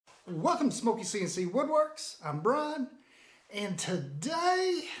Welcome to Smokey CNC Woodworks. I'm Brian, and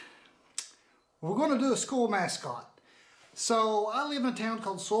today we're going to do a school mascot. So I live in a town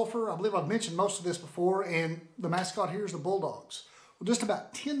called Sulphur. I believe I've mentioned most of this before, and the mascot here is the Bulldogs. Well, just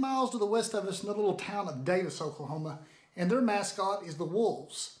about 10 miles to the west of us in the little town of Davis, Oklahoma, and their mascot is the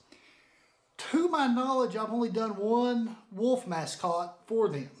Wolves. To my knowledge, I've only done one wolf mascot for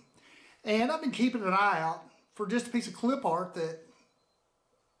them, and I've been keeping an eye out for just a piece of clip art that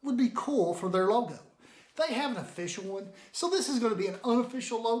would be cool for their logo. They have an official one, so this is going to be an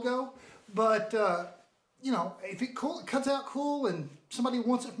unofficial logo, but you know, if it cuts out cool and somebody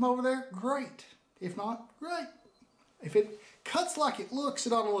wants it from over there, great. If not, great. If it cuts like it looks,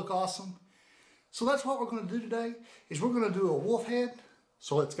 it ought to look awesome. So that's what we're going to do today, is we're going to do a wolf head.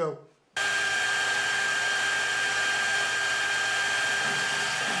 So let's go.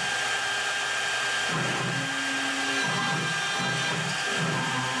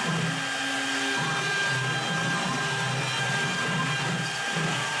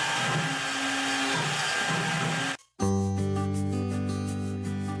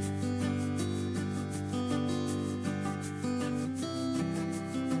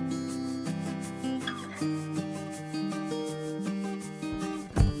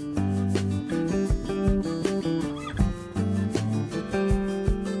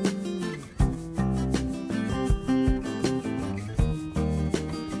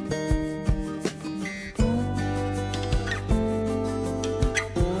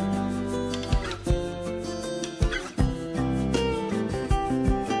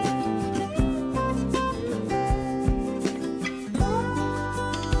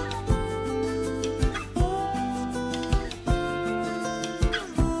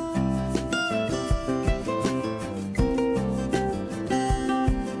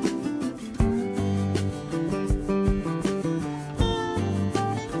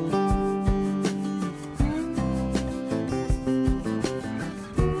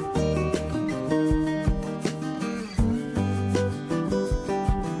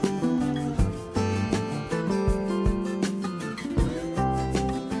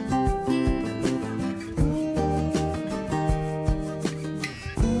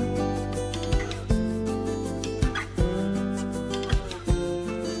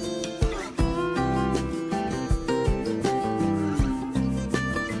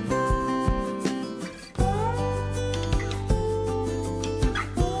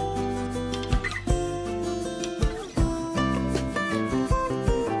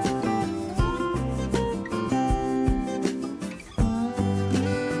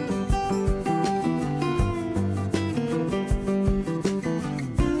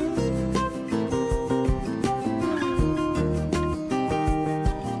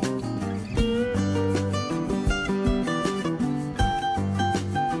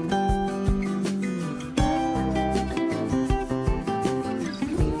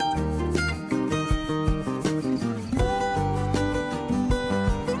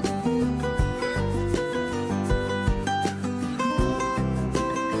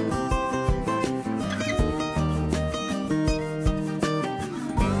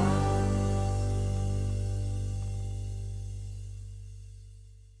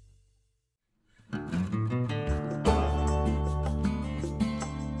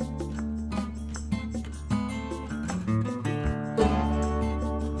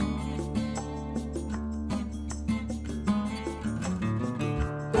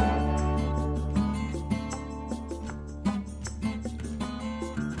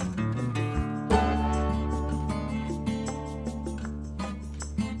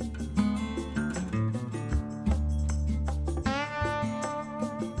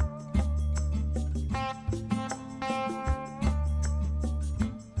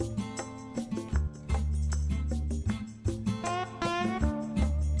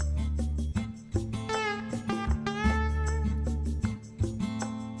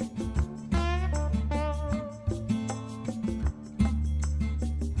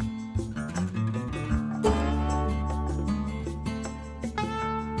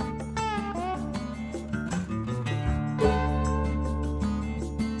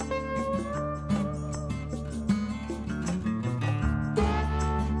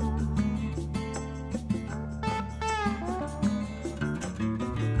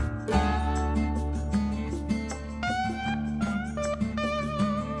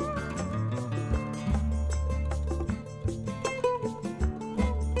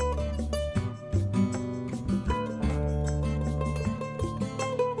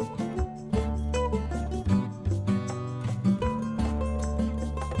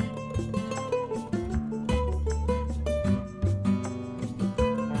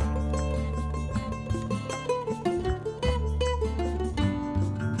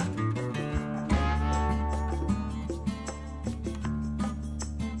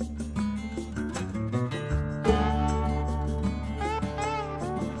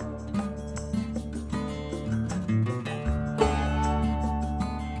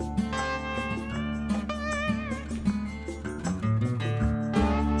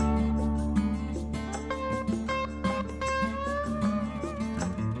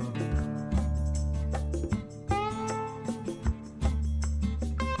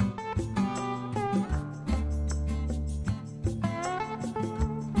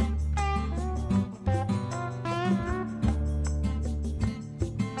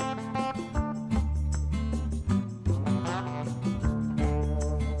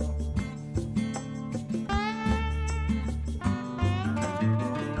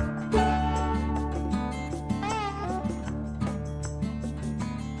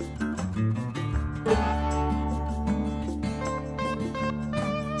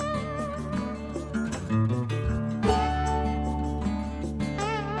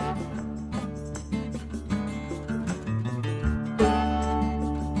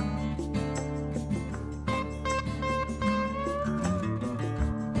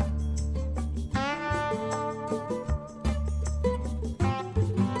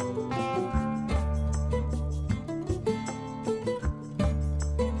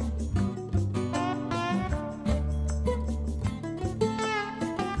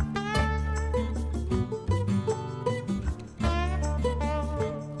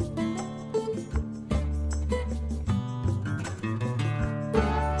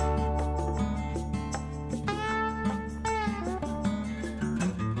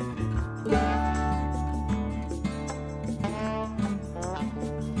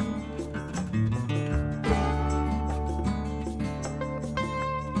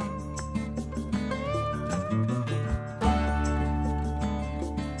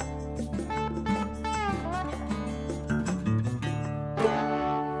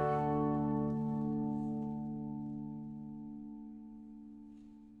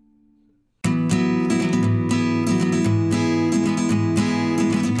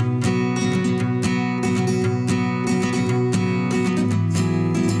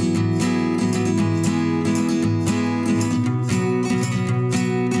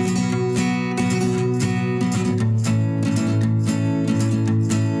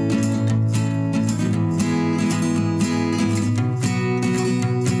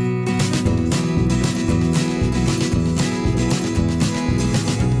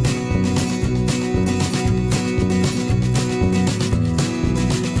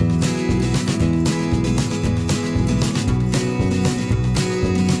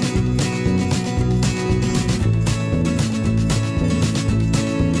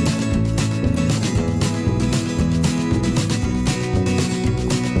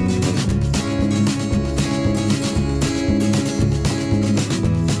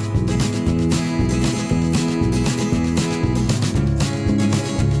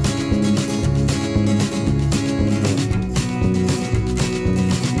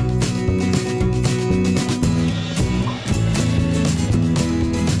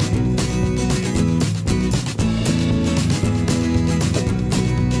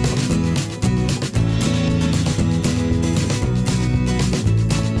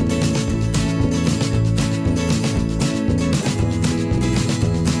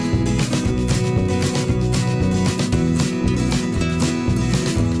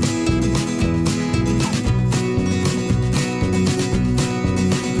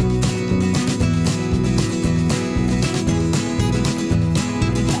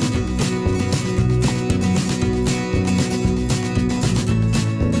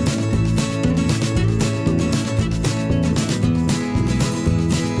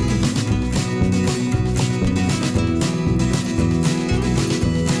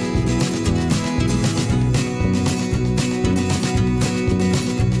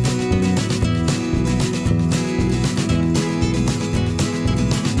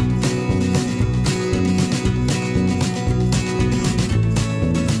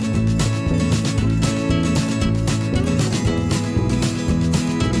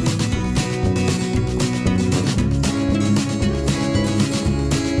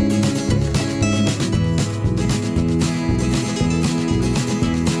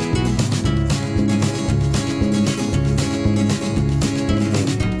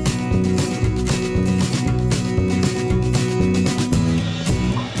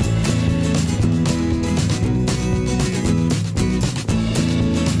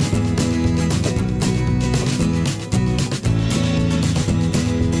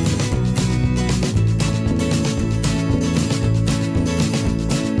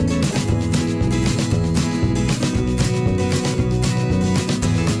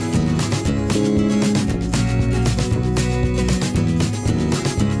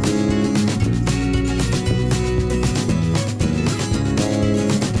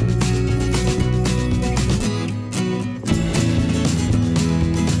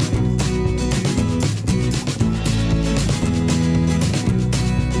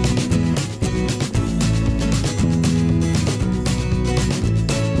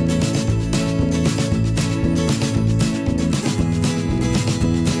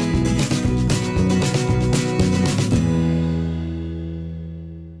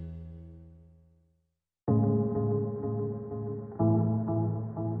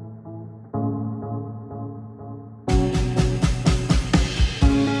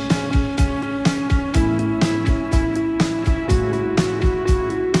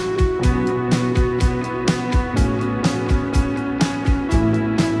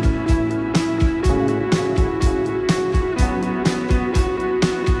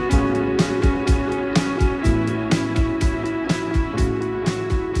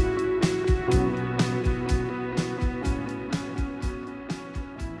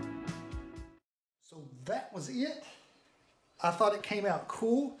 I thought it came out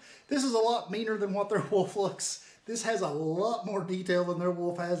cool. This is a lot meaner than what their wolf looks. This has a lot more detail than their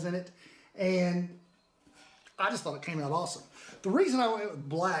wolf has in it. And I just thought it came out awesome. The reason I went with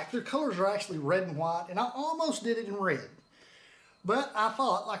black, their colors are actually red and white, and I almost did it in red. But I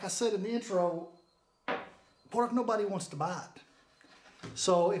thought, like I said in the intro, what if nobody wants to buy it?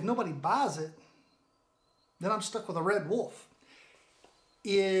 So if nobody buys it, then I'm stuck with a red wolf.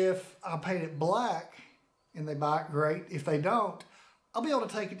 If I paint it black and they buy it, great. If they don't, I'll be able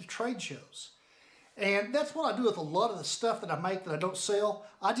to take it to trade shows. And that's what I do with a lot of the stuff that I make that I don't sell.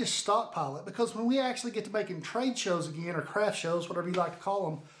 I just stockpile it, because when we actually get to making trade shows again, or craft shows, whatever you like to call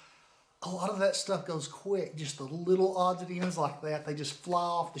them, a lot of that stuff goes quick. Just the little odds and ends like that, they just fly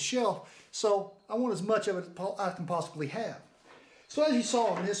off the shelf. So I want as much of it as I can possibly have. So as you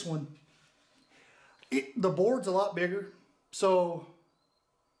saw on this one, the board's a lot bigger. So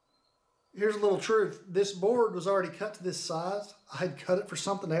here's a little truth. This board was already cut to this size. I had cut it for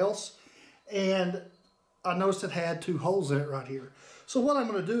something else, and I noticed it had 2 holes in it right here. So what I'm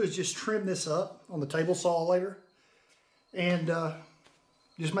going to do is just trim this up on the table saw later, and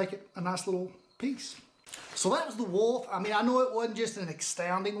just make it a nice little piece. So that was the wolf. I mean, I know it wasn't just an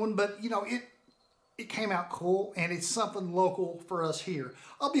astounding one, but you know, it came out cool, and it's something local for us here.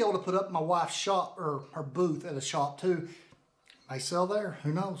 I'll be able to put up my wife's shop, or her booth at a shop too. May sell there,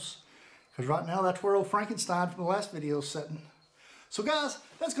 who knows? Because right now that's where old Frankenstein from the last video is sitting. So guys,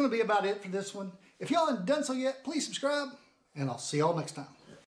 that's going to be about it for this one. If y'all haven't done so yet, please subscribe, and I'll see y'all next time.